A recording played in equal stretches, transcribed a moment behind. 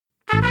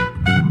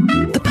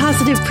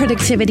Positive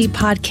Productivity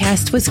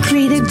Podcast was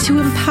created to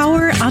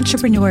empower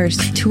entrepreneurs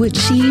to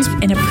achieve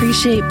and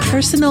appreciate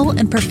personal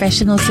and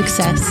professional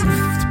success.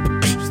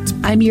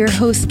 I'm your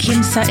host,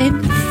 Kim Sutton,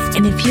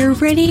 and if you're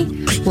ready,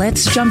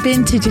 let's jump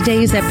into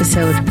today's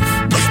episode.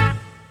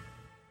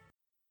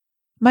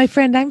 My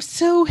friend, I'm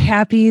so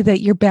happy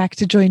that you're back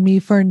to join me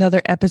for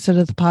another episode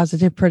of the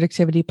Positive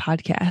Productivity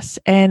Podcast,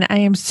 and I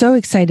am so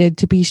excited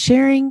to be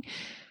sharing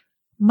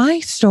my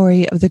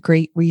story of the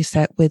Great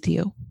Reset with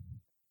you.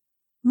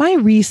 My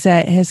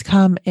reset has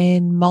come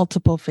in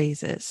multiple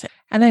phases,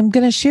 and I'm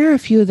going to share a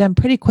few of them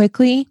pretty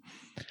quickly,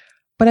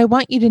 but I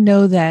want you to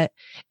know that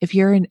if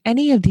you're in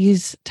any of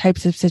these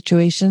types of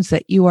situations,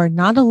 that you are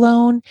not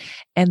alone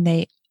and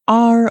they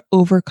are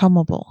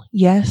overcomable.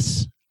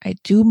 Yes, I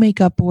do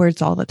make up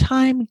words all the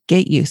time.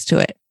 Get used to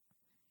it.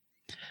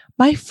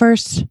 My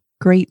first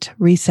great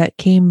reset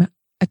came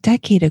a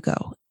decade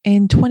ago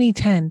in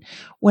 2010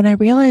 when I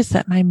realized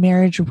that my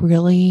marriage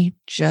really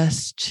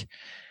just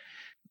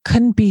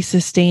couldn't be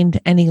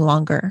sustained any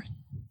longer.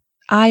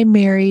 I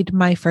married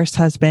my first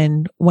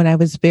husband when I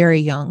was very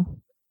young,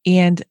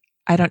 and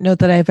I don't know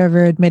that I've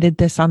ever admitted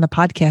this on the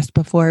podcast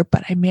before,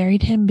 but I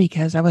married him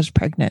because I was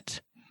pregnant.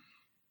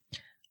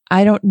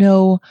 I don't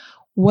know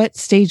what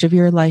stage of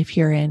your life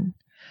you're in,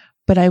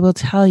 but I will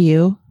tell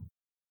you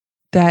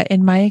that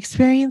in my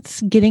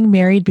experience, getting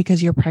married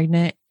because you're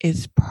pregnant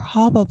is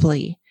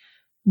probably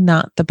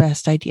not the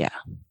best idea.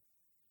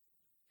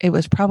 It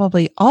was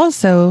probably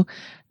also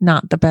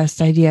not the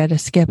best idea to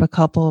skip a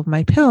couple of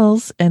my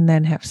pills and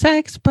then have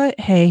sex, but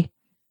hey,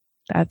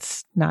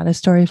 that's not a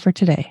story for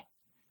today.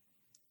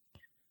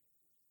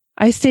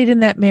 I stayed in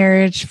that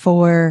marriage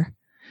for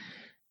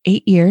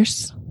 8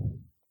 years,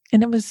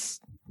 and it was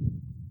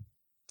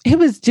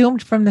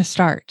doomed from the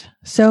start.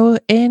 So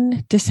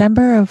in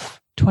December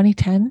of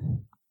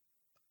 2010,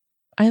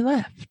 I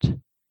left.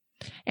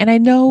 And I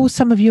know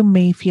some of you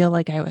may feel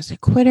like I was a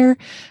quitter,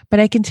 but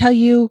I can tell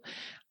you,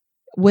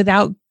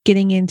 without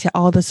getting into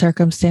all the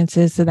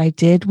circumstances, that I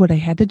did what I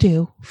had to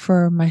do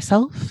for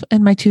myself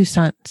and my 2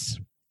 sons.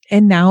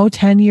 And now,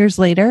 10 years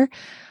later,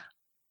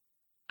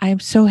 I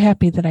am so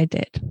happy that I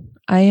did.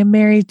 I am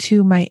married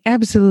to my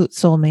absolute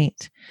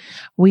soulmate.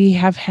 We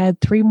have had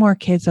 3 more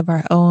kids of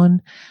our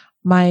own.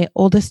 My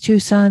oldest 2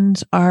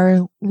 sons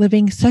are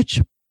living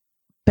such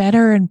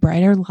better and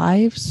brighter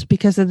lives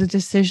because of the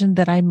decision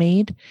that I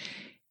made.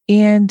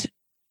 And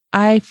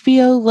I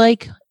feel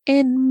like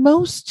in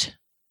most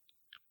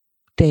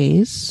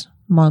days,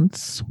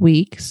 months,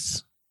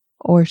 weeks,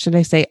 or should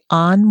I say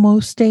on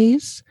most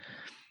days,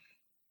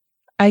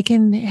 I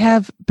can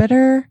have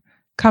better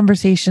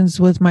conversations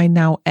with my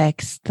now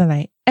ex than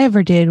I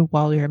ever did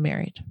while we were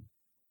married.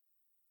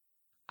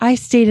 I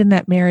stayed in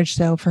that marriage,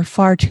 though, for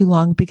far too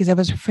long because I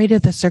was afraid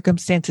of the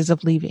circumstances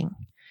of leaving.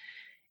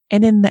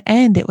 And in the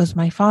end, it was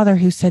my father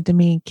who said to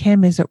me,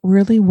 Kim, is it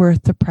really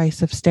worth the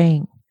price of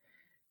staying?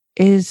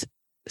 Is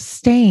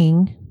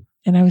staying,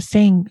 and I was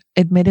staying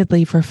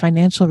admittedly for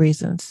financial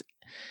reasons,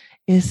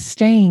 is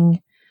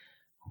staying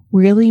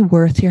really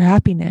worth your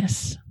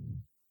happiness?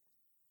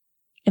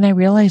 And I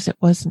realized it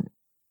wasn't.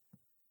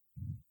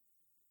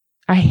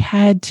 I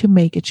had to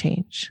make a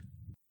change.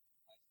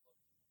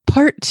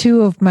 Part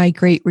 2 of my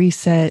Great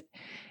Reset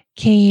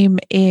came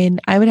in,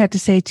 I would have to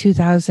say,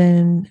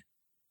 2017.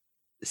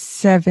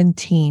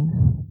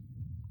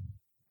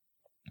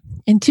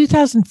 In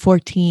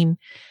 2014,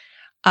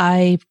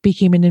 I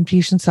became an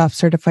Infusionsoft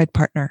certified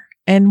partner.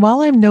 And while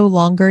I'm no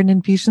longer an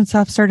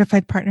Infusionsoft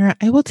certified partner,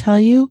 I will tell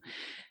you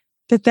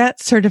that that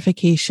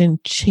certification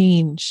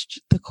changed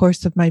the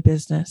course of my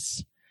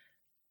business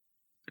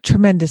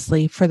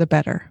tremendously for the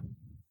better.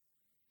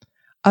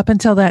 Up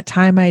until that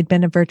time, I had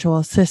been a virtual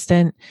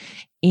assistant,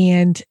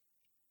 and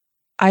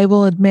I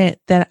will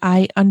admit that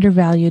I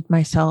undervalued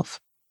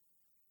myself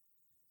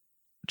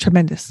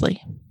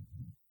tremendously.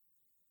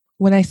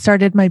 When I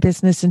started my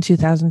business in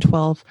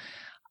 2012,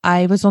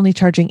 I was only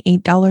charging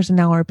 $8 an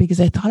hour because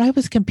I thought I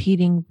was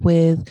competing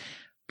with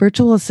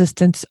virtual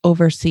assistants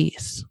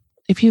overseas.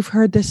 If you've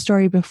heard this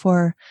story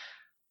before,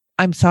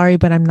 I'm sorry,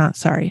 but I'm not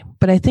sorry.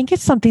 But I think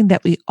it's something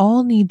that we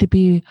all need to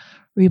be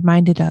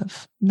reminded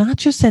of, not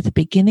just at the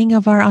beginning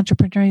of our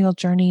entrepreneurial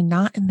journey,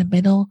 not in the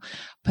middle,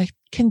 but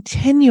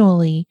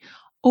continually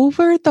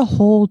over the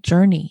whole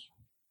journey.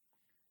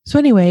 So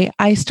anyway,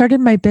 I started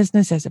my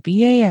business as a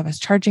VA. I was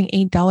charging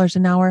 $8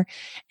 an hour.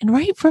 And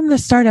right from the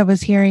start, I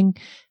was hearing,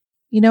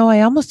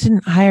 I almost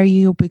didn't hire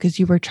you because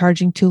you were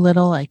charging too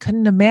little. I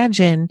couldn't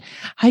imagine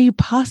how you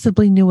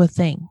possibly knew a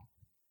thing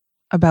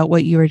about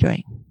what you were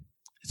doing.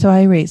 So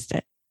I raised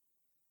it.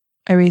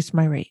 I raised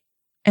my rate,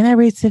 and I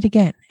raised it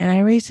again, and I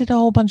raised it a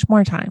whole bunch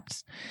more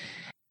times.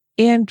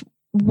 And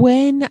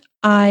when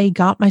I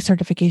got my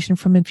certification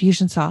from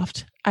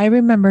Infusionsoft, I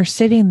remember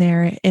sitting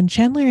there in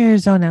Chandler,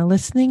 Arizona,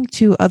 listening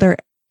to other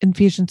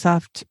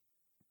Infusionsoft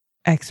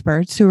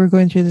experts who were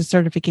going through the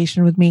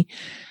certification with me,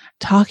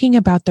 talking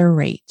about their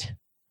rate.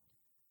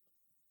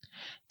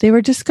 They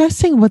were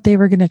discussing what they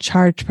were going to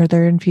charge for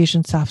their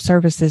Infusionsoft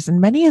services, and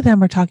many of them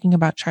were talking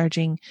about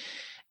charging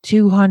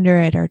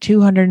 $200 or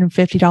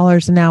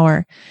 $250 an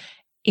hour.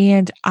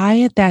 And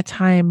I, at that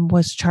time,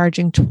 was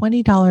charging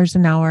 $20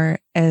 an hour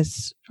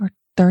or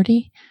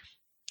 30.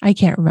 I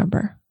can't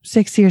remember.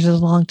 6 years is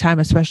a long time,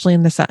 especially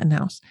in the Sutton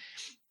house.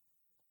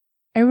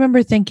 I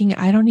remember thinking,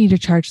 I don't need to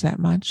charge that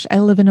much. I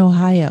live in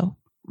Ohio.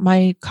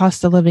 My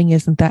cost of living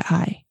isn't that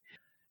high.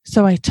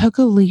 So I took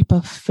a leap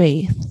of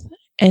faith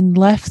and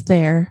left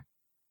there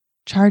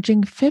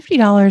charging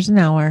 $50 an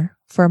hour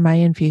for my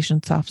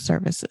Infusionsoft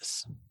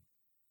services.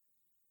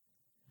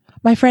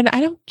 My friend, I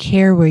don't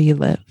care where you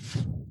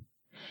live.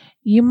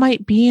 You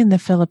might be in the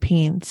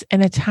Philippines,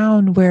 in a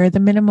town where the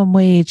minimum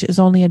wage is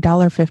only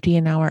 $1.50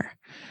 an hour.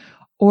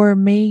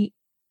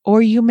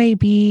 Or you may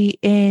be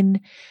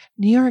in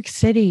New York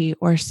City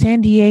or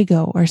San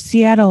Diego or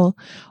Seattle,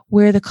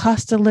 where the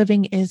cost of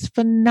living is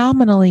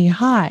phenomenally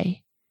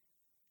high.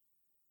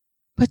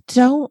 But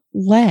don't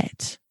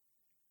let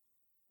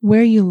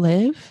where you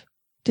live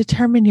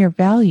determine your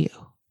value.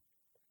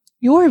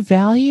 Your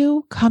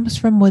value comes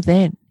from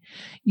within.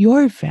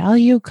 Your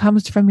value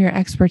comes from your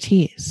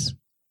expertise.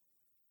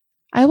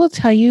 I will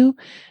tell you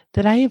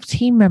that I have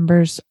team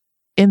members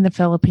in the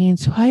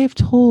Philippines who I have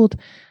told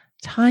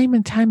time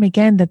and time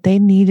again that they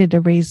needed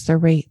to raise their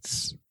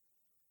rates.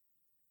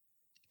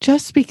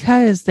 Just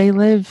because they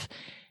live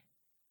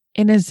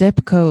in a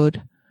zip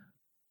code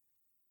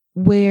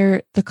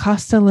where the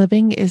cost of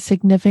living is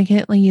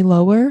significantly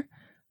lower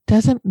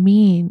doesn't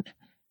mean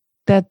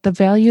that the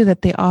value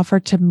that they offer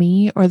to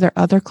me or their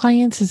other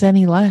clients is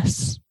any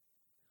less.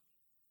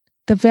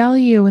 The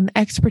value and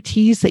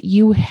expertise that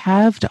you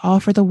have to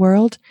offer the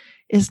world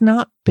is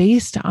not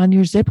based on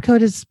your zip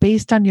code, it's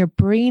based on your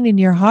brain and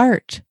your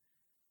heart.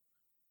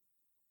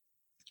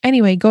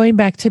 Anyway, going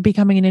back to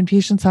becoming an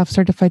Infusionsoft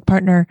certified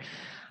partner,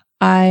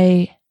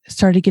 I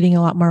started getting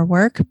a lot more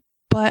work,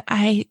 but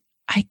I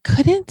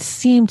couldn't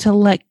seem to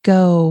let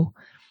go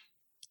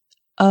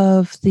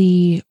of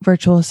the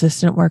virtual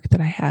assistant work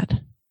that I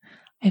had.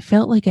 I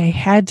felt like I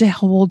had to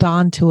hold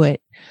on to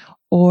it,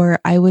 or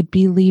I would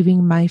be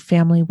leaving my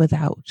family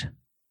without.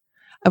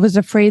 I was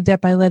afraid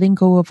that by letting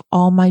go of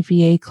all my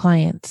VA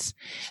clients,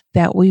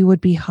 that we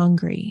would be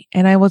hungry.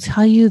 And I will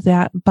tell you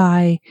that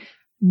by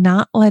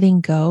not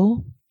letting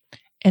go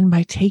and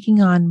by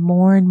taking on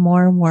more and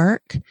more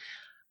work,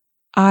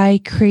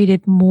 I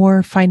created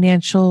more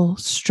financial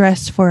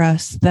stress for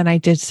us than I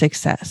did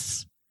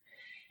success.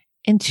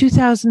 In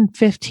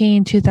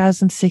 2015,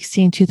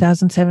 2016,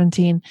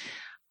 2017,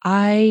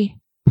 I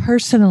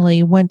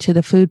personally went to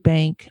the food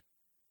bank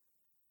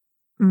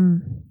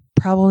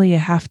probably a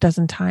half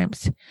dozen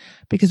times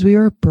because we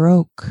were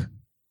broke.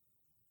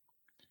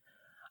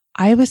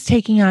 I was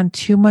taking on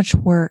too much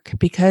work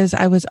because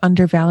I was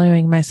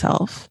undervaluing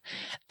myself,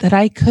 that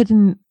I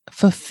couldn't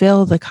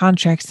fulfill the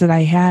contracts that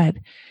I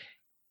had,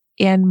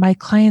 and my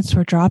clients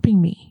were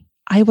dropping me.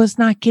 I was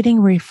not getting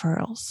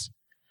referrals.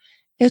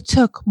 It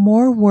took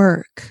more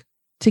work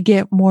to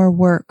get more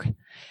work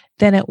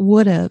than it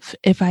would have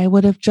if I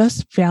would have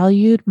just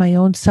valued my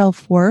own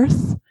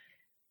self-worth,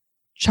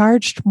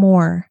 charged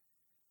more,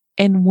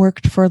 and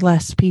worked for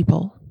less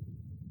people.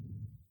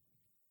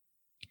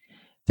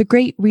 The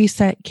Great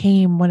Reset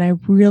came when I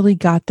really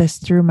got this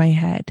through my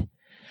head.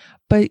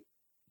 But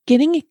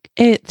getting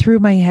it through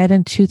my head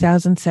in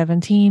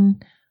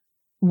 2017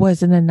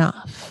 wasn't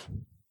enough.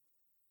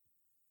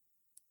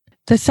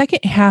 The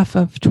second half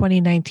of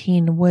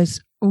 2019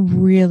 was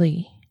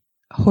really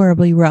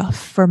horribly rough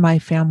for my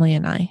family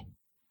and I.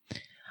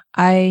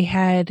 I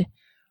had,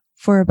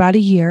 for about a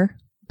year,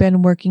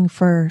 been working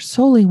for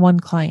solely one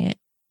client.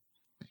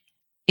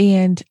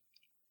 And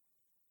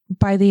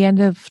by the end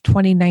of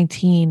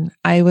 2019,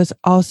 I was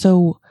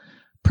also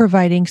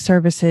providing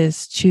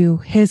services to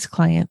his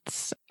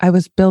clients. I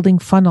was building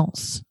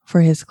funnels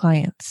for his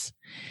clients.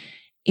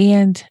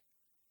 And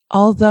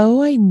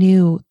although I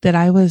knew that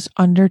I was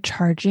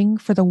undercharging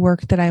for the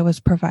work that I was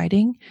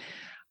providing,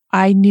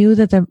 I knew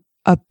that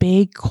a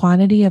big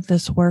quantity of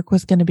this work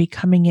was going to be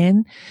coming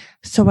in.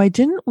 So I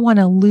didn't want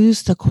to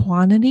lose the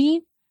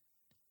quantity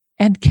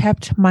and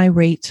kept my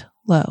rate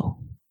low.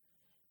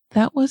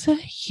 That was a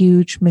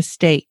huge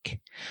mistake.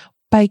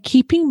 By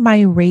keeping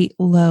my rate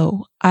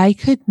low, I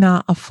could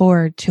not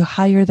afford to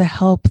hire the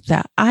help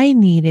that I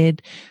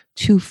needed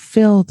to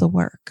fill the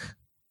work.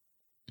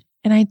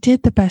 And I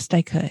did the best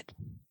I could.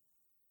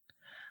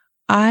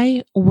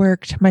 I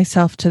worked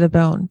myself to the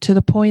bone, to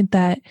the point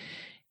that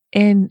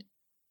in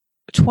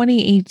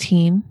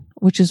 2018,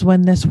 which is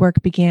when this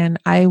work began,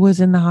 I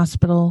was in the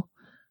hospital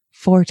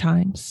 4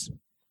 times.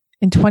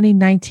 In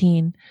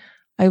 2019,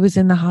 I was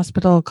in the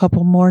hospital a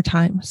couple more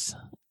times.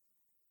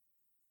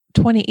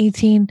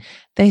 2018,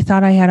 they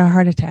thought I had a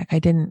heart attack. I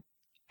didn't.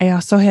 I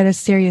also had a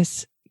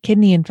serious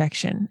kidney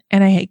infection,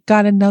 and I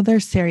got another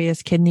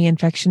serious kidney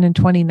infection in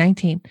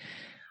 2019.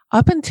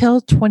 Up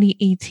until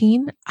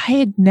 2018, I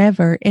had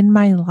never in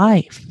my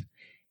life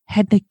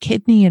had a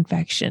kidney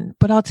infection.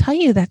 But I'll tell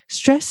you that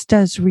stress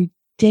does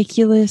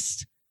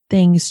ridiculous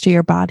things to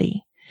your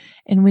body.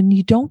 And when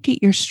you don't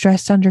get your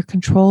stress under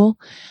control,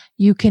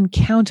 you can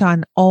count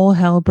on all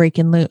hell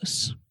breaking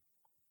loose.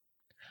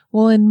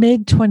 Well, in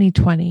mid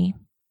 2020,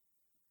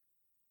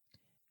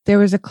 there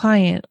was a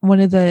client, one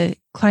of the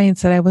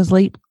clients that I was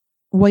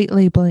white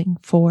labeling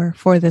for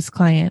this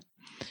client,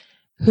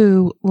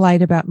 who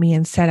lied about me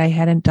and said I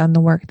hadn't done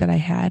the work that I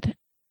had.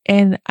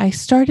 And I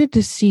started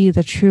to see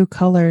the true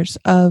colors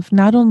of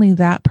not only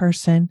that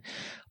person,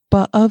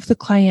 but of the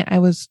client I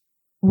was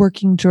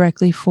working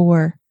directly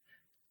for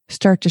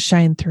start to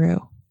shine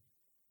through.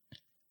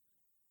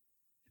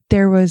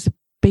 There was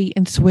bait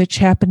and switch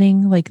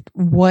happening, like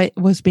what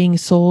was being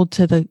sold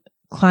to the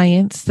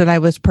clients that I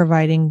was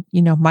providing,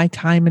 my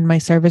time and my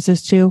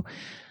services to.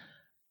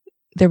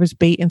 There was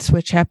bait and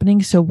switch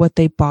happening. So what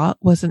they bought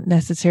wasn't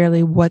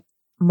necessarily what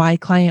my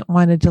client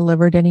wanted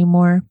delivered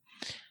anymore.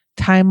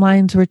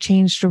 Timelines were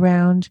changed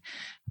around.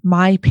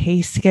 My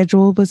pay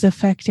schedule was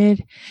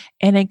affected,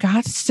 and it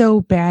got so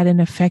bad and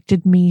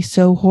affected me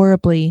so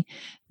horribly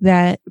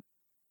that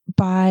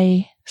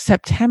by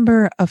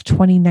September of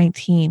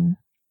 2019,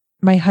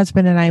 my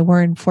husband and I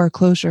were in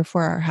foreclosure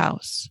for our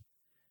house.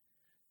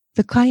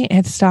 The client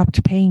had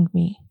stopped paying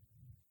me.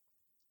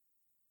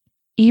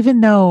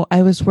 Even though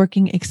I was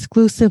working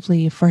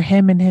exclusively for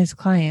him and his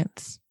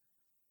clients,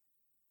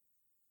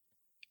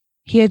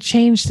 he had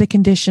changed the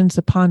conditions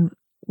upon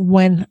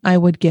when I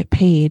would get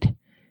paid,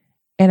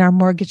 and our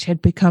mortgage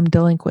had become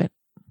delinquent.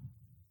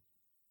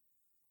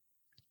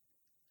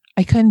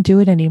 I couldn't do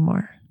it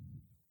anymore.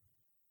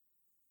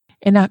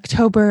 In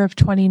October of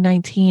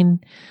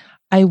 2019,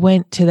 I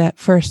went to that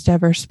first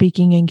ever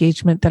speaking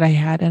engagement that I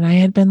had, and I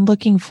had been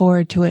looking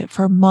forward to it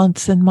for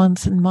months and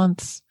months and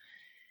months.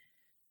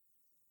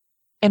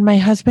 And my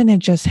husband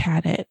had just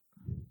had it.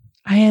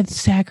 I had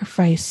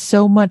sacrificed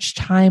so much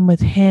time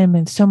with him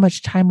and so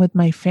much time with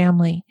my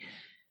family.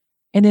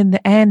 And in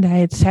the end, I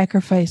had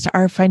sacrificed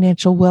our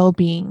financial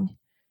well-being,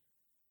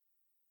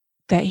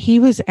 that he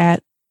was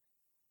at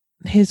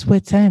his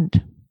wit's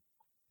end.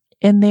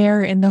 And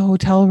there in the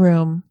hotel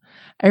room,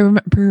 I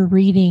remember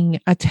reading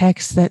a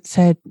text that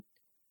said,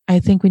 "I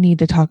think we need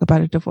to talk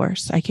about a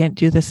divorce. I can't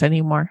do this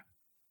anymore."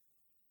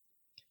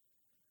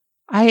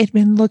 I had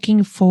been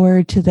looking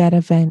forward to that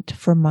event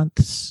for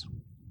months.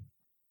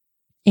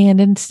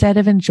 And instead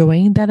of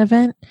enjoying that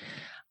event,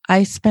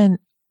 I spent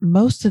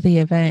most of the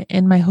event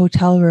in my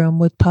hotel room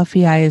with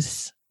puffy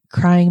eyes,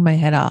 crying my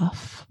head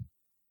off.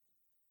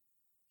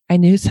 I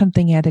knew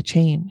something had to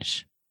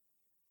change.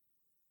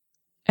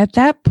 At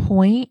that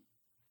point,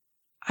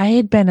 I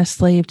had been a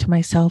slave to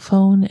my cell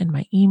phone and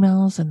my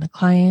emails and the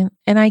client,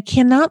 and I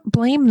cannot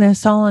blame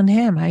this all on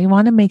him. I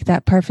want to make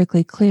that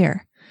perfectly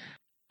clear.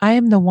 I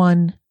am the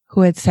one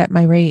who had set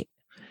my rate.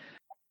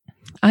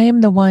 I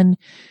am the one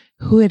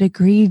who had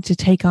agreed to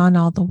take on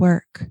all the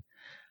work.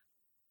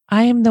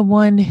 I am the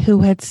one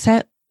who had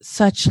set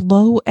such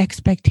low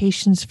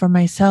expectations for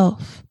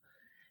myself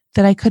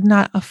that I could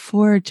not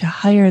afford to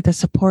hire the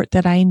support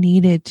that I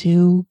needed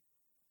to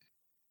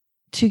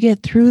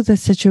get through the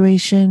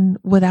situation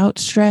without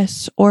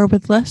stress or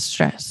with less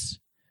stress.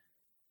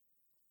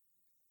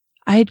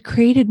 I had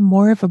created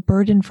more of a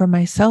burden for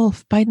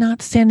myself by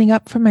not standing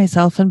up for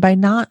myself and by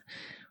not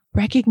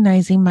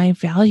recognizing my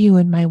value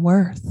and my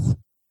worth.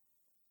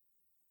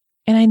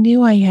 And I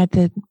knew I had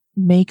to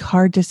make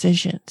hard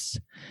decisions,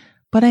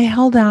 but I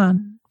held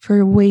on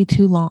for way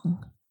too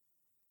long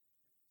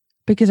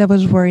because I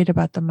was worried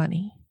about the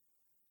money.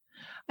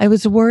 I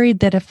was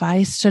worried that if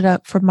I stood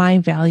up for my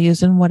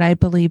values and what I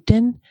believed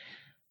in,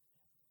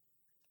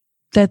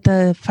 that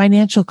the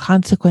financial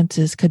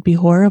consequences could be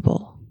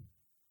horrible.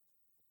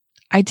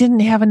 I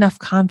didn't have enough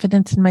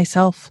confidence in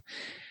myself,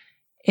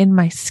 in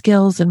my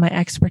skills and my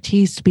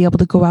expertise to be able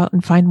to go out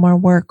and find more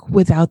work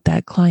without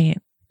that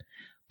client.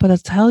 But I'll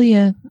tell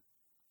you,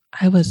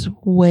 I was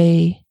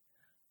way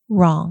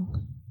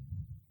wrong.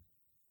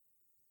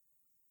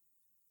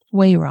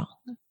 Way wrong.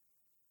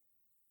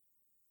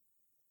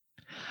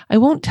 I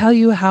won't tell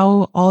you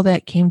how all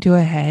that came to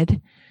a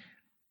head,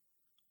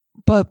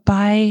 but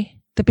by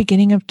the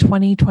beginning of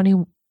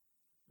 2020,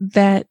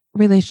 that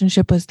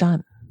relationship was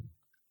done.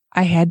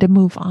 I had to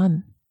move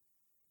on.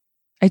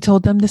 I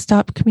told them to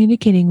stop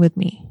communicating with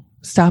me,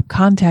 stop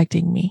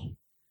contacting me.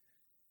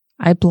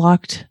 I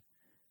blocked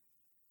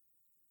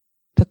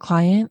the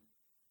client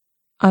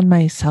on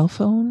my cell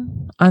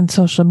phone, on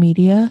social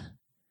media.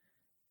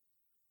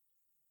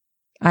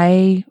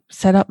 I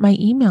set up my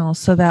email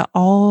so that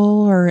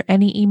all or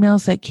any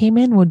emails that came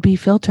in would be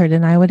filtered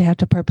and I would have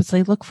to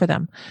purposely look for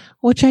them,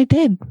 which I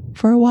did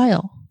for a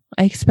while.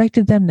 I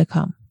expected them to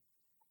come.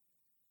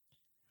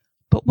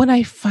 But when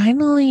I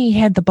finally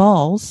had the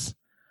balls,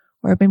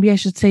 or maybe I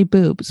should say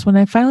boobs, when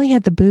I finally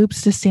had the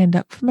boobs to stand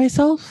up for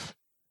myself,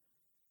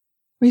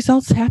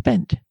 results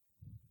happened.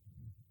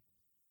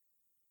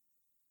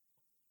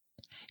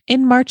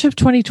 In March of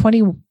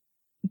 2020,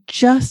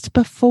 just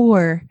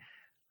before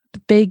the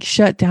big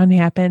shutdown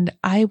happened,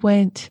 I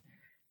went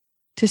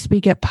to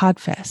speak at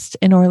PodFest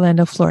in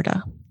Orlando,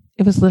 Florida.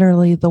 It was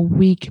literally the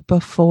week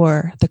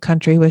before the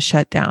country was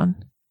shut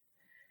down.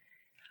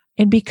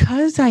 And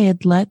because I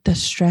had let the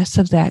stress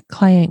of that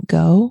client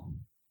go,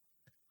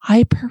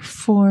 I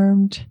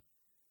performed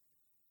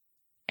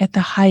at the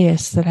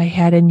highest that I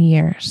had in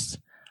years.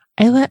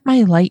 I let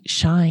my light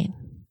shine.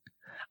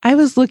 I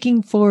was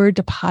looking forward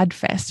to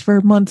PodFest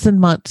for months and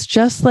months,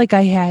 just like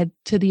I had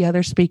to the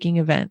other speaking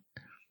event.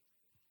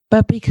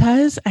 But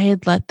because I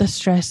had let the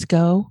stress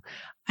go,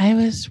 I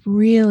was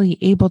really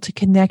able to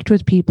connect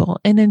with people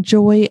and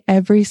enjoy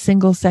every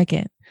single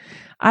second.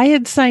 I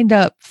had signed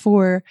up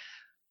for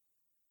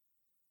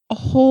a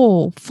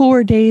whole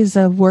 4 days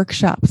of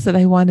workshops that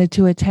I wanted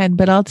to attend,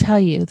 but I'll tell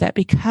you that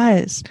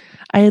because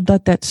I had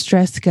let that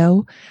stress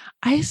go,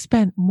 I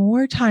spent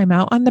more time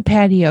out on the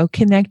patio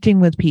connecting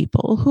with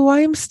people who I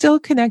am still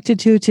connected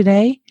to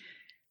today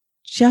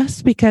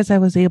just because I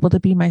was able to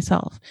be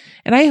myself.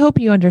 And I hope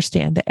you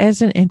understand that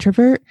as an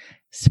introvert,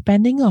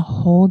 spending a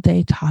whole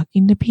day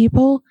talking to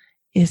people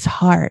is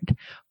hard,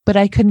 but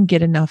I couldn't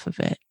get enough of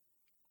it.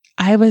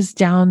 I was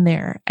down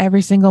there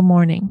every single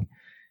morning,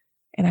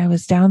 and I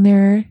was down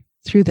there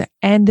through the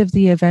end of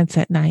the events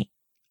at night.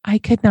 I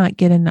could not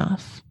get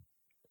enough.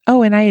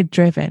 Oh, and I had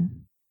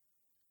driven.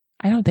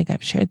 I don't think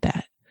I've shared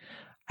that.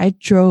 I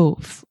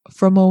drove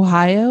from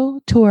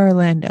Ohio to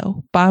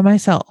Orlando by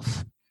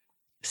myself.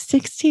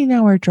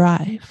 16-hour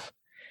drive.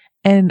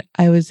 And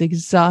I was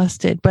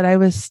exhausted, but I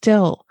was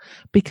still,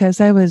 because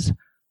I was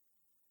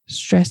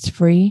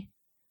stress-free,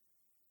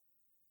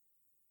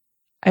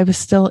 I was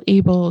still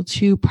able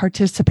to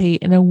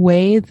participate in a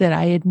way that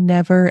I had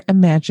never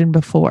imagined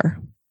before.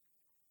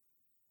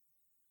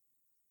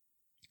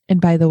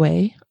 And by the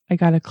way, I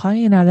got a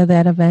client out of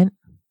that event.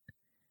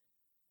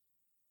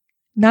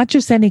 Not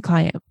just any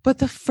client, but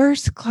the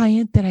first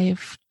client that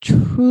I've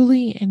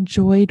truly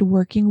enjoyed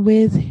working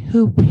with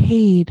who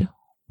paid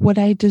what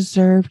I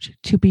deserved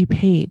to be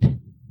paid.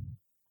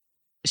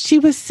 She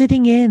was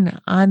sitting in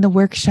on the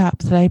workshop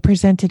that I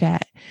presented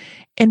at,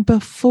 and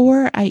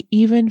before I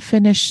even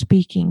finished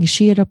speaking,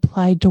 she had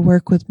applied to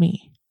work with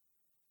me.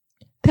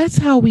 That's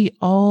how we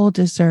all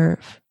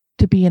deserve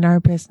to be in our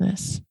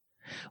business.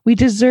 We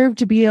deserve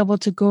to be able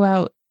to go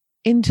out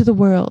into the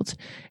world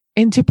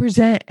and to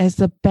present as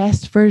the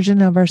best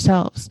version of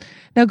ourselves.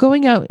 Now,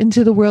 going out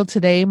into the world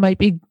today might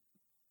be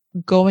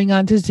going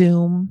onto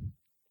Zoom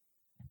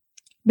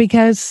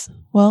because,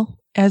 well,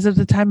 as of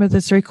the time of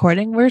this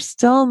recording, we're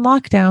still in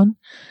lockdown.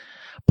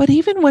 But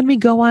even when we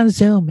go on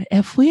Zoom,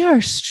 if we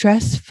are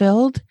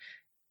stress-filled,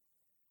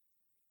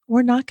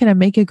 we're not going to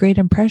make a great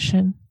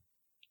impression.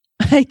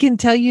 I can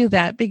tell you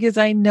that because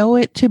I know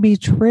it to be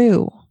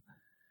true.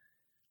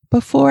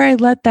 Before I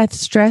let that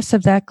stress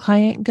of that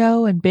client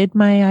go and bid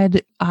my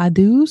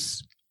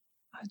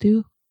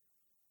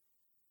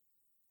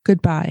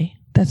goodbye.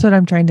 That's what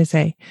I'm trying to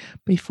say.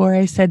 Before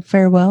I said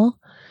farewell,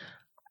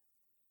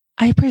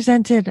 I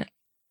presented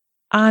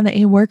on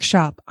a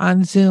workshop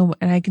on Zoom,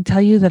 and I can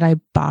tell you that I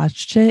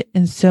botched it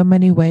in so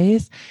many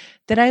ways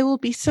that I will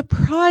be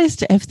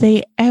surprised if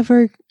they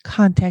ever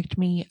contact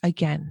me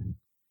again.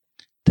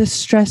 The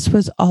stress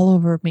was all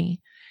over me.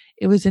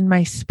 It was in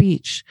my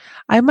speech.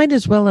 I might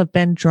as well have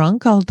been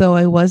drunk, although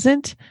I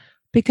wasn't,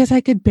 because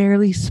I could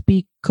barely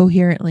speak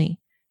coherently.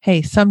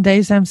 Hey, some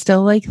days I'm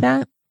still like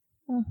that.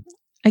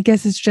 I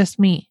guess it's just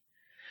me.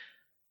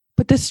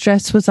 But the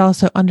stress was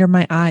also under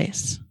my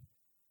eyes.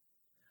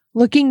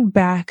 Looking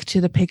back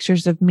to the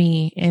pictures of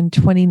me in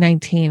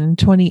 2019 and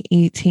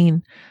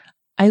 2018,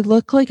 I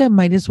look like I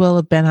might as well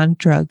have been on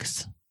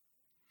drugs.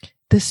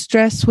 The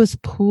stress was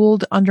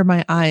pooled under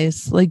my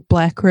eyes like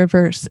black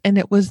rivers, and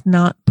it was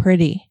not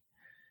pretty.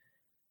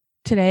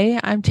 Today,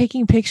 I'm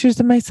taking pictures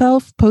of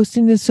myself,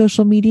 posting to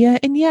social media,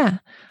 and yeah,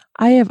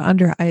 I have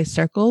under eye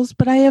circles,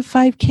 but I have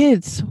 5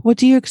 kids. What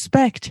do you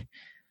expect?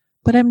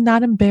 But I'm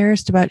not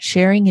embarrassed about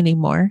sharing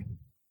anymore.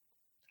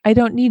 I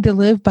don't need to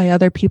live by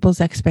other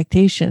people's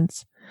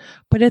expectations.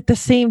 But at the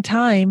same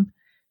time,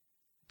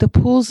 the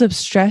pools of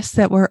stress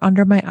that were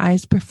under my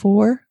eyes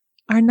before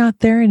are not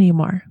there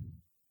anymore.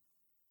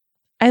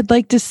 I'd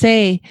like to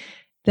say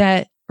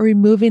that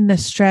removing the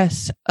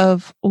stress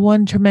of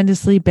one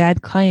tremendously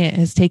bad client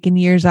has taken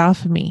years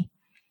off of me.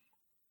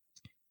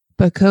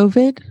 But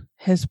COVID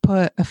has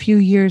put a few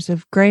years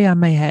of gray on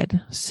my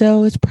head,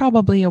 so it's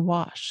probably a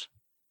wash.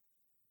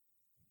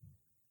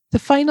 The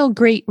final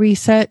great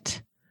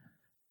reset,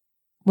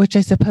 which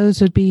I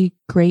suppose would be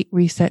great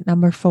reset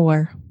number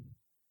 4,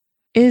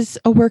 is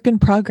a work in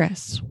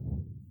progress.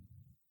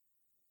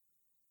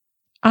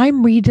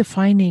 I'm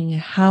redefining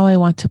how I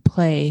want to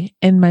play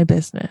in my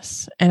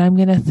business. And I'm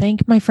going to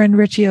thank my friend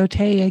Richie Ote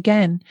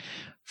again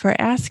for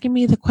asking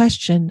me the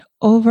question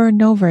over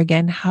and over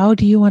again. How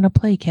do you want to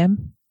play,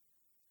 Kim?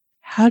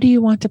 How do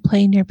you want to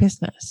play in your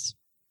business?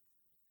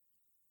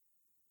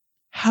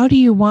 How do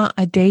you want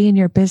a day in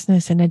your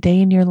business and a day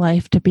in your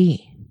life to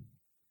be?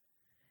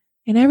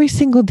 And every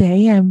single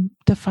day, I'm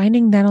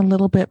defining that a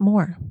little bit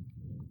more.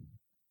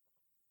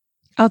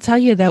 I'll tell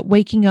you that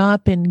waking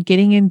up and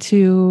getting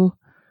into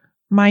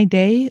my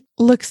day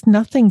looks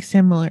nothing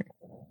similar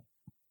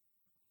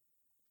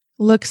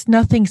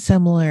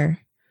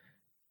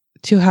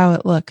to how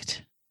it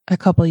looked a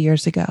couple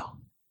years ago.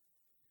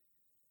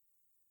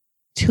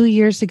 2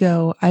 years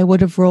ago, I would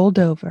have rolled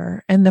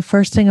over, and the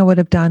first thing I would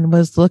have done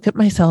was look at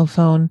my cell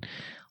phone,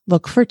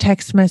 look for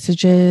text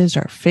messages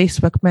or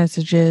Facebook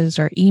messages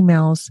or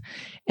emails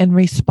and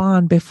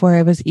respond before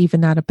I was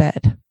even out of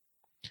bed.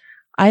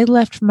 I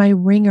left my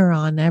ringer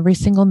on every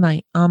single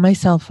night on my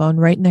cell phone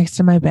right next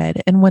to my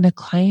bed. And when a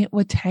client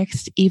would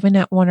text, even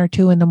at 1 or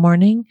 2 in the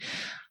morning,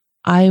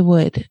 I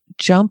would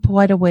jump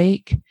wide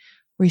awake,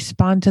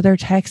 respond to their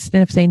text,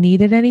 and if they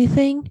needed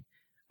anything,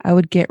 I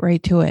would get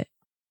right to it.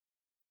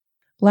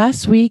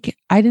 Last week,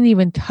 I didn't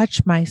even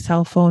touch my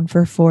cell phone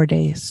for 4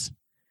 days.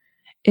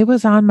 It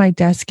was on my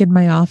desk in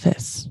my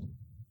office.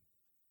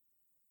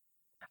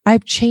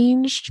 I've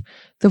changed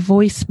the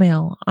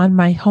voicemail on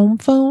my home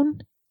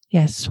phone.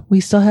 Yes,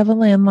 we still have a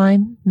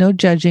landline. No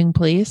judging,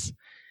 please.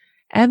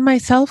 And my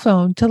cell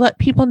phone to let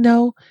people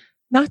know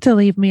not to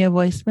leave me a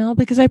voicemail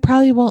because I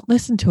probably won't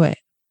listen to it.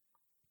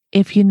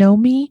 If you know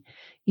me,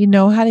 you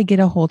know how to get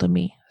a hold of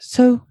me.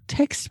 So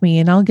text me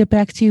and I'll get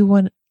back to you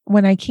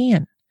when I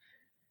can.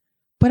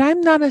 But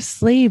I'm not a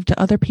slave to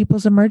other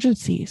people's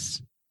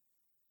emergencies.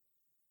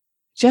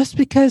 Just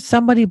because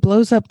somebody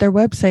blows up their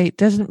website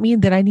doesn't mean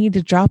that I need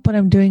to drop what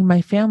I'm doing in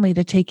my family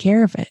to take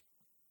care of it.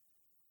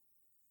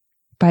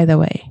 By the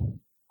way,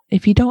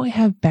 if you don't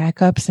have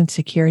backups and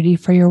security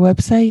for your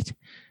website,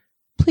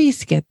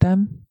 please get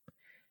them.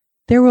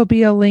 There will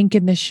be a link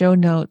in the show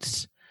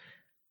notes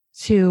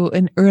to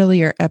an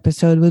earlier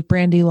episode with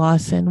Brandy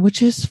Lawson,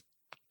 which is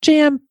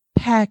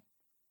jam-packed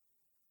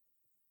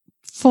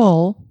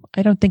full.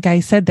 I don't think I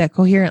said that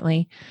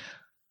coherently,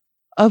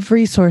 of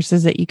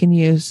resources that you can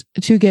use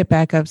to get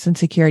backups and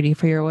security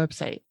for your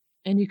website.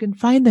 And you can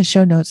find the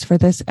show notes for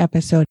this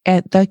episode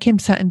at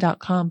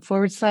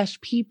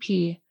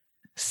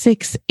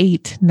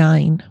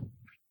thekimsutton.com/pp689.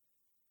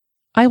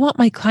 I want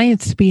my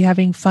clients to be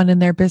having fun in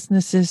their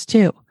businesses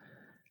too.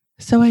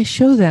 So I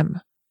show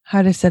them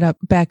how to set up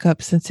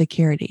backups and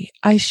security.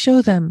 I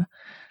show them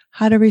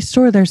how to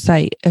restore their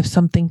site if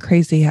something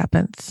crazy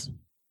happens.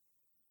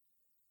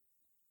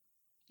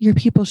 Your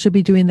people should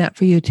be doing that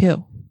for you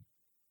too.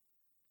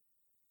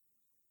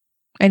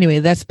 Anyway,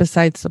 that's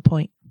besides the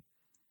point.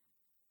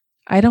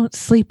 I don't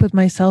sleep with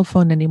my cell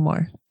phone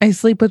anymore. I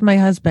sleep with my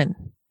husband.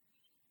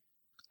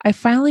 I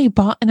finally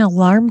bought an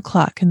alarm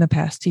clock in the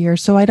past year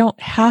so I don't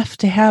have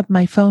to have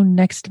my phone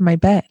next to my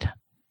bed.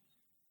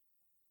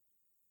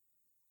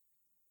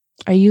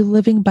 Are you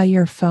living by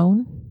your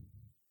phone?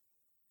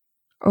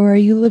 Or are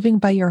you living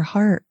by your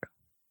heart?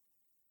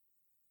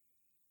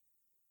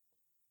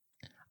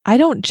 I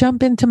don't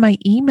jump into my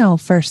email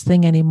first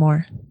thing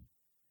anymore.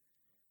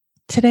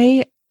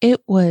 Today,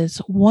 it was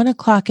 1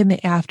 o'clock in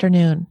the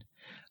afternoon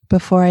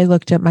before I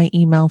looked at my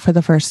email for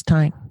the first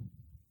time.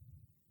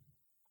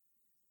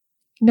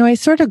 You know, I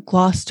sort of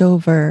glossed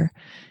over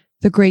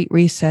the Great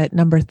Reset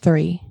number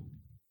 3.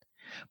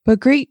 But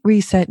Great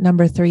Reset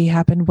number 3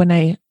 happened when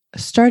I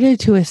started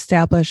to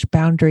establish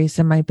boundaries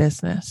in my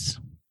business.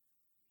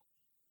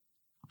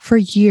 For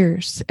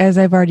years, as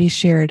I've already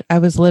shared, I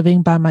was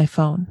living by my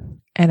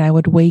phone, and I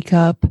would wake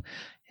up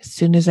as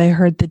soon as I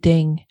heard the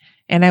ding,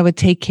 and I would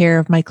take care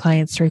of my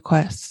clients'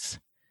 requests.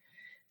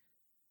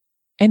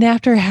 And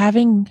after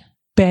having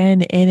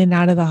been in and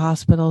out of the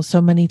hospital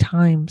so many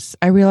times,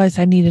 I realized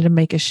I needed to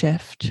make a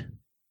shift.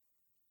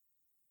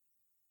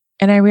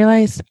 And I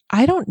realized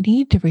I don't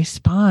need to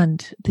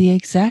respond the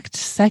exact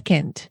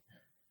second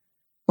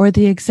or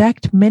the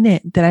exact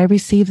minute that I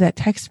received that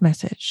text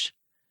message.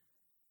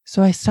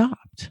 So I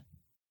stopped.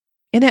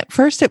 And at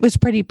first it was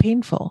pretty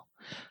painful.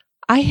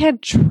 I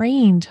had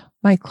trained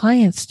my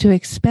clients to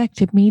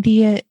expect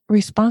immediate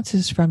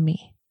responses from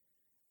me.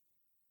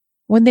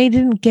 When they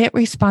didn't get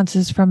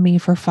responses from me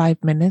for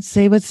 5 minutes,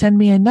 they would send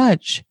me a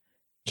nudge.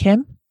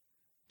 Kim,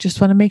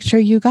 just want to make sure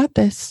you got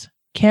this.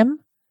 Kim.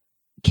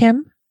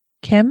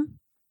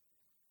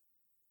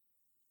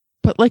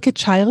 But like a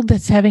child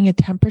that's having a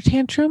temper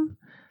tantrum,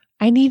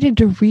 I needed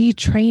to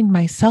retrain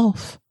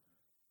myself.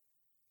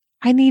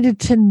 I needed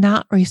to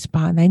not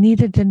respond. I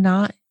needed to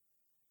not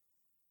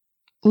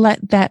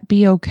let that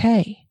be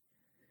okay.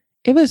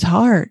 It was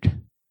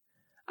hard.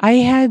 I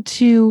had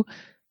to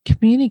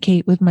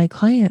communicate with my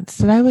clients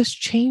that I was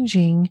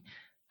changing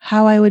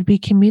how I would be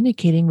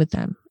communicating with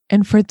them.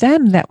 And for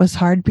them, that was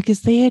hard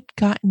because they had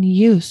gotten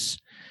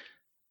used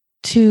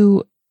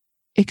to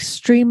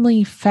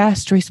extremely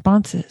fast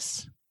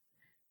responses.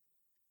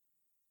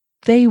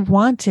 They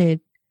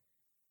wanted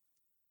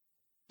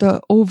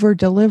the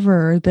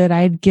over-deliverer that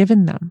I had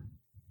given them,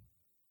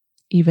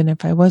 even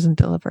if I wasn't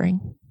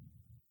delivering.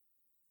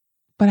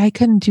 But I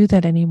couldn't do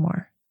that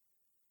anymore.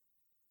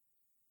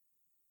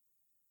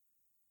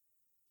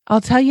 I'll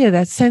tell you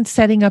that since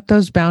setting up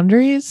those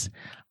boundaries,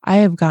 I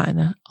have gotten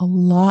a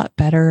lot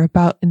better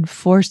about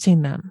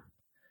enforcing them.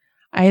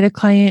 I had a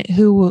client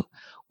who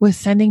was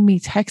sending me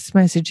text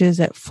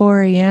messages at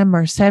 4 a.m.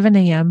 or 7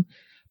 a.m.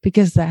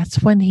 because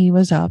that's when he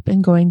was up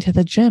and going to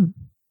the gym.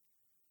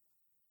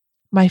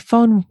 My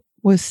phone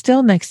was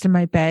still next to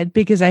my bed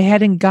because I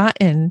hadn't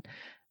gotten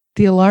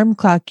the alarm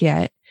clock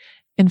yet.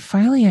 And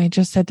finally, I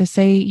just had to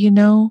say,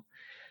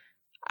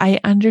 I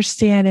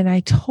understand and I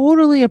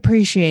totally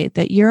appreciate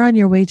that you're on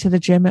your way to the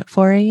gym at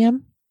 4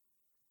 a.m.,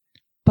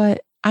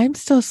 but I'm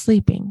still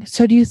sleeping.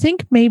 So do you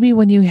think maybe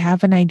when you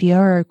have an idea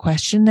or a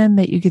question then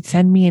that you could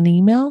send me an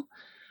email?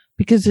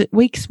 Because it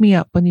wakes me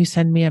up when you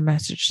send me a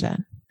message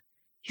then.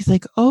 He's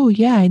like, oh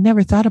yeah, I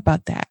never thought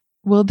about that.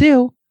 Will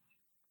do.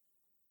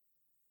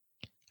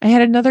 I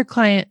had another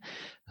client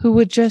who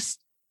would just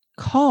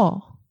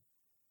call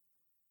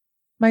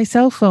my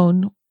cell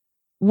phone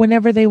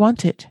whenever they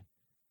wanted.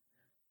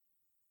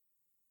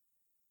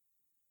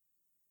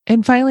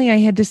 And finally, I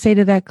had to say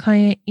to that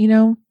client,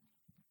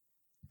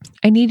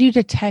 I need you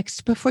to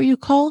text before you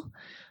call,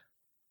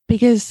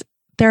 because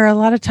there are a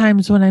lot of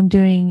times when I'm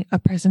doing a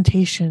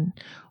presentation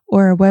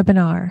or a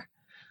webinar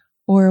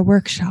or a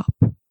workshop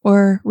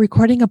or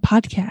recording a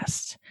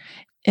podcast.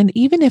 And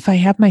even if I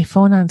have my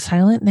phone on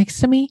silent next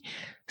to me,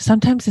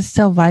 sometimes it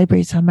still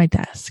vibrates on my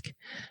desk.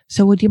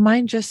 So would you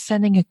mind just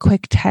sending a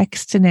quick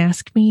text and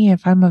ask me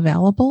if I'm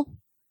available?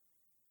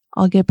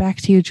 I'll get back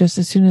to you just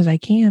as soon as I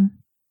can.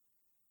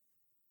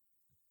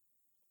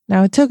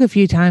 Now, it took a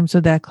few times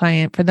with that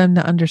client for them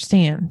to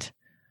understand,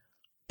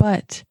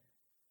 but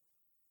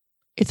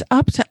it's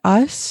up to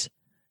us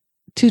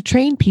to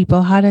train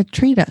people how to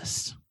treat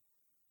us.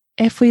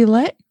 If we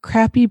let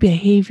crappy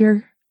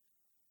behavior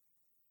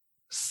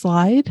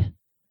slide,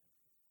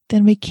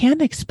 then we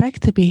can't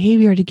expect the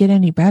behavior to get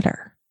any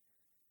better.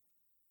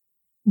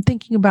 I'm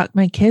thinking about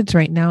my kids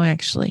right now,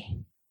 actually.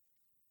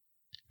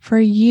 For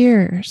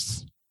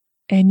years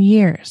and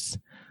years,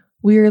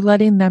 we were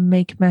letting them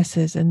make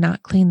messes and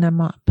not clean them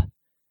up.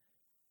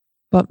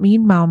 But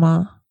Mean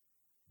Mama,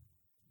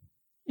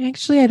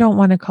 actually, I don't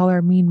want to call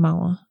her Mean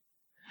Mama.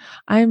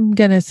 I'm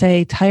going to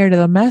say Tired of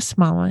the Mess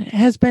Mama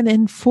has been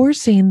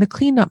enforcing the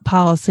cleanup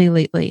policy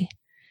lately.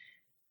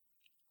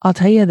 I'll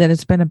tell you that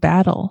it's been a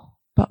battle,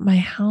 but my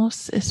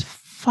house is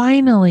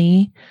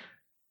finally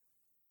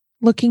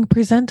looking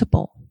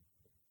presentable.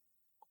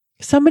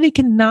 Somebody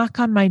can knock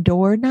on my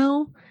door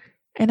now,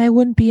 and I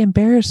wouldn't be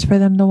embarrassed for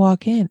them to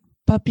walk in.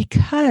 But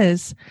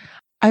because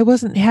I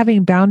wasn't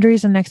having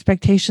boundaries and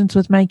expectations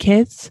with my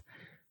kids,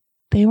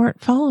 they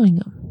weren't following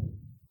them.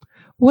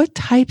 What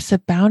types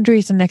of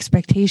boundaries and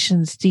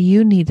expectations do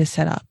you need to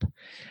set up?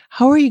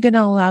 How are you going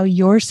to allow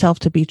yourself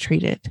to be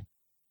treated?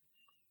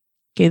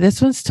 Okay,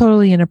 this one's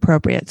totally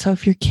inappropriate. So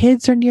if your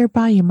kids are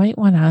nearby, you might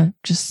want to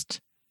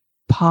just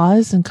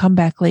pause and come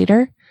back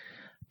later.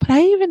 But I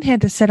even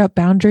had to set up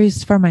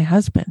boundaries for my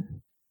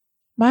husband.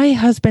 My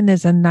husband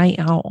is a night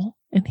owl,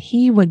 and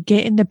he would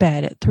get into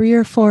bed at 3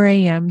 or 4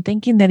 a.m.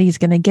 thinking that he's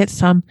going to get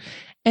some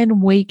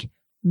and wake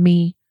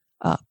me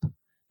up.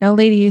 Now,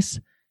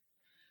 ladies,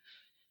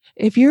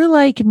 if you're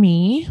like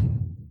me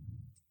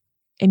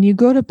and you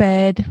go to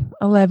bed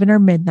 11 or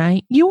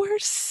midnight, you are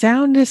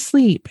sound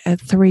asleep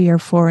at 3 or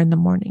 4 in the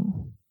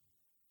morning.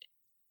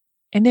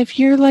 And if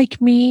you're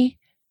like me,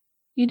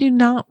 you do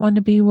not want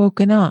to be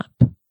woken up,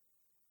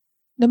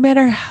 no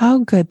matter how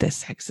good the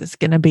sex is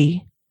going to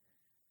be.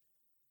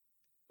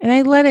 And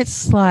I let it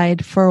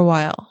slide for a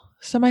while.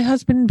 So my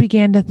husband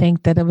began to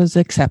think that it was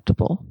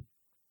acceptable,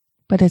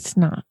 but it's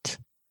not.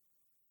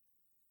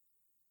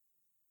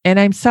 And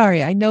I'm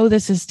sorry, I know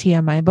this is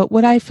TMI, but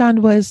what I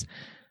found was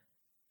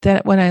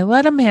that when I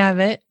let him have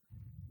it,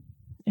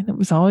 and it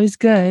was always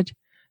good,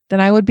 then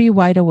I would be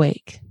wide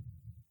awake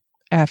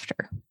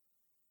after.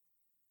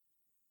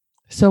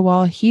 So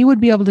while he would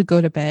be able to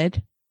go to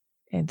bed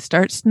and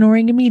start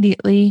snoring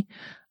immediately,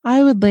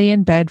 I would lay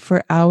in bed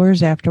for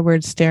hours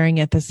afterwards staring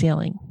at the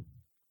ceiling.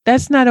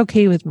 That's not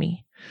okay with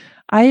me.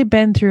 I have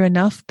been through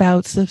enough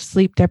bouts of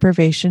sleep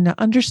deprivation to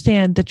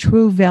understand the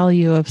true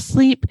value of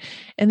sleep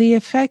and the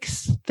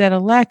effects that a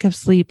lack of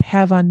sleep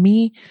have on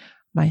me,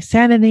 my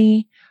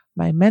sanity,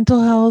 my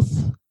mental health,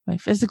 my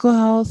physical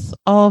health,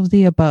 all of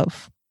the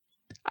above.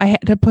 I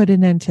had to put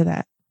an end to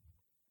that.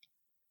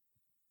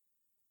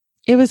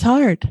 It was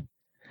hard.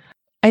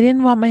 I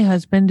didn't want my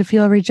husband to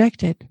feel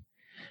rejected,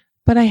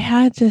 but I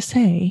had to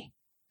say,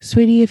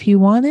 sweetie, if you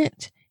want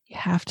it, you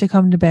have to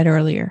come to bed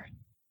earlier.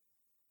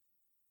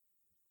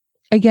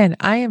 Again,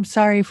 I am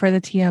sorry for the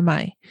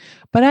TMI,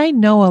 but I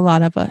know a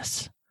lot of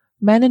us,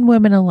 men and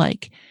women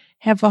alike,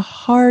 have a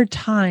hard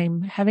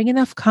time having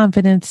enough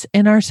confidence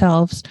in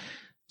ourselves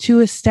to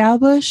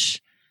establish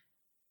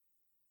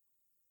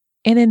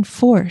and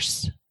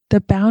enforce the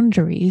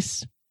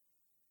boundaries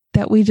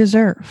that we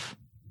deserve.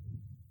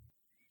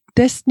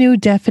 This new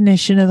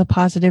definition of the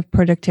Positive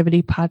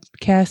Productivity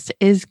Podcast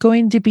is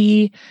going to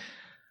be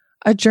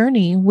a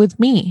journey with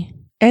me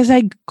as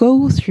I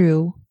go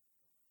through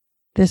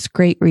this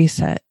great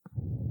reset.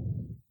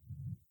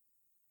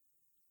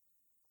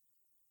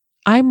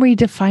 I'm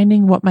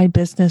redefining what my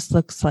business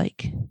looks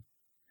like.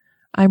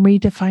 I'm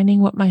redefining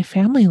what my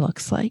family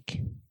looks like.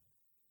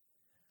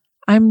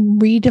 I'm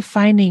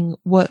redefining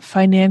what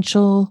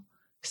financial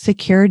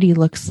security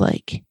looks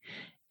like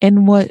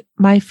and what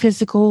my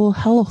physical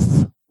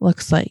health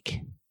looks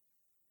like.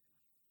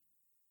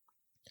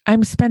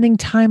 I'm spending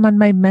time on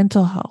my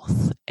mental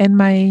health and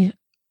my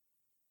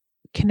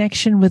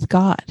connection with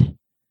God.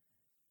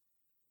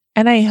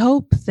 And I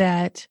hope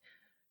that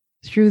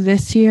through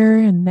this year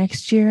and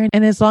next year,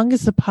 and as long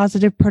as the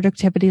positive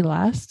productivity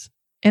lasts,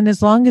 and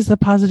as long as the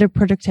Positive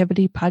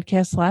Productivity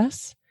Podcast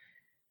lasts,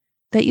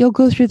 that you'll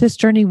go through this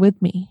journey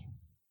with me.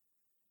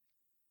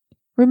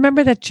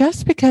 Remember that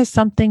just because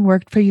something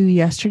worked for you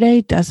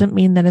yesterday doesn't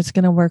mean that it's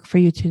going to work for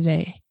you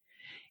today.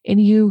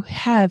 And you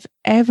have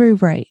every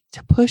right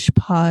to push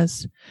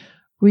pause,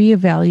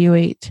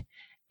 reevaluate,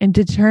 and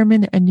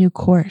determine a new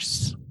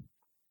course.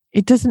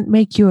 It doesn't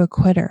make you a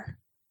quitter.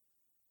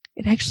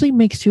 It actually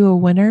makes you a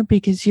winner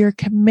because you're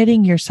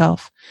committing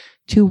yourself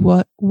to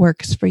what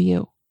works for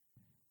you.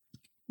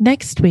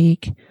 Next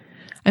week,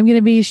 I'm going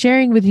to be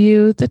sharing with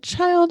you the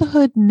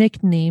childhood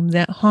nickname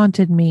that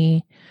haunted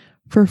me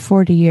for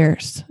 40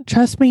 years.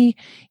 Trust me,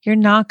 you're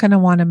not going to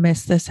want to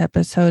miss this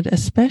episode,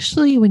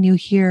 especially when you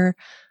hear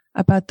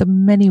about the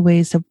many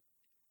ways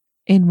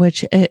in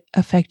which it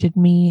affected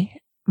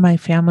me, my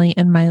family,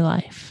 and my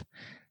life.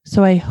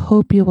 So I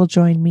hope you will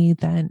join me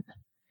then.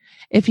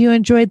 If you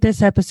enjoyed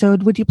this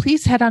episode, would you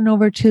please head on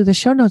over to the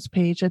show notes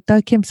page at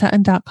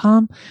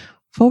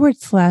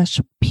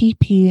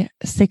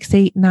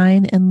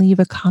thekimsutton.com/PP689 and leave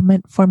a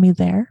comment for me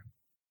there.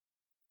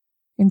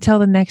 Until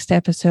the next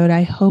episode,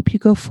 I hope you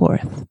go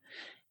forth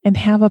and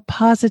have a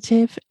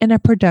positive and a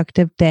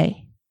productive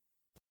day.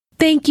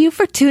 Thank you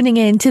for tuning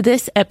in to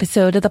this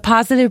episode of the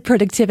Positive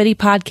Productivity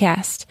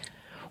Podcast.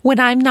 When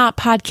I'm not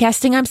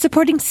podcasting, I'm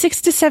supporting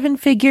 6 to 7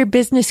 figure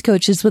business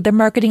coaches with their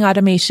marketing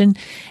automation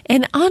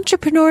and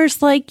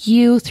entrepreneurs like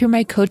you through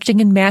my coaching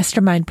and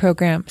mastermind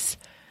programs.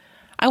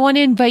 I want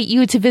to invite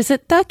you to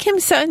visit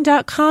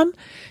thekimsutton.com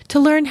to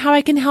learn how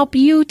I can help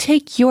you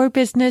take your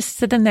business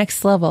to the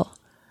next level.